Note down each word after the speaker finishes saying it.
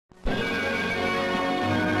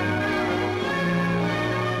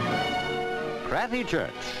Crathie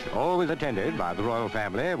Church, always attended by the royal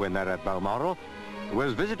family when they're at Balmoral,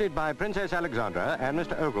 was visited by Princess Alexandra and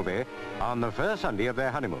Mr. Ogilvy on the first Sunday of their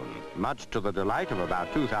honeymoon, much to the delight of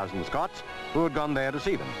about 2,000 Scots who had gone there to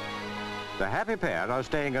see them. The happy pair are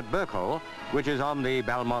staying at Birkhall, which is on the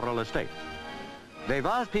Balmoral estate. They've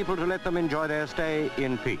asked people to let them enjoy their stay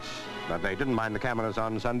in peace, but they didn't mind the cameras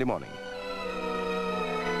on Sunday morning.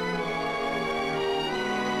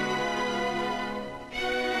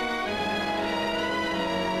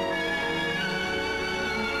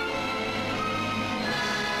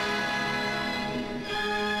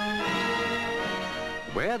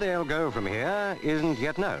 Where they'll go from here isn't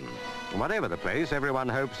yet known. Whatever the place, everyone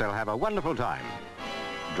hopes they'll have a wonderful time.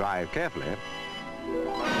 Drive carefully.